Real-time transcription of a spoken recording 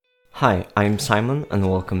Hi, I'm Simon and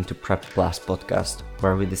welcome to Prep Plus podcast,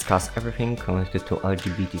 where we discuss everything connected to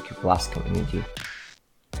LGBTQ+ community.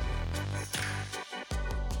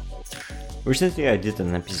 Recently I did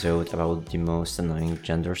an episode about the most annoying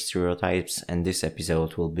gender stereotypes, and this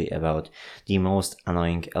episode will be about the most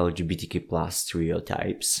annoying LGBTQ+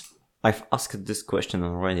 stereotypes. I've asked this question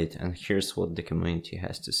on Reddit, and here's what the community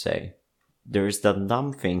has to say. There is that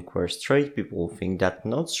dumb thing where straight people think that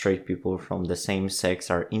not straight people from the same sex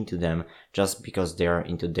are into them just because they are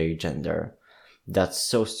into their gender. That's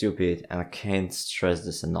so stupid and I can't stress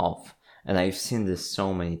this enough, and I've seen this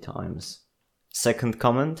so many times. Second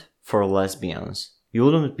comment, for lesbians. You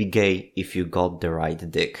wouldn't be gay if you got the right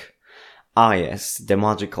dick. Ah yes, the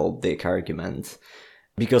magical dick argument.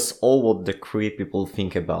 Because all what the queer people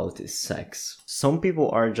think about is sex. Some people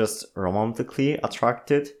are just romantically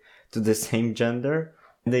attracted to the same gender.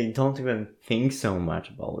 They don't even think so much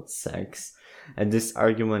about sex. And this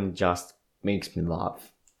argument just makes me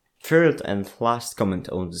laugh. Third and last comment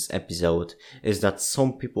on this episode is that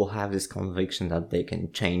some people have this conviction that they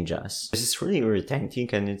can change us. This is really irritating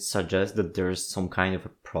and it suggests that there is some kind of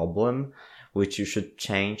a problem which you should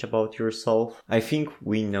change about yourself. I think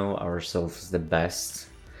we know ourselves the best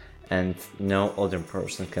and no other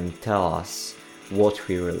person can tell us what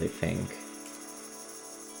we really think.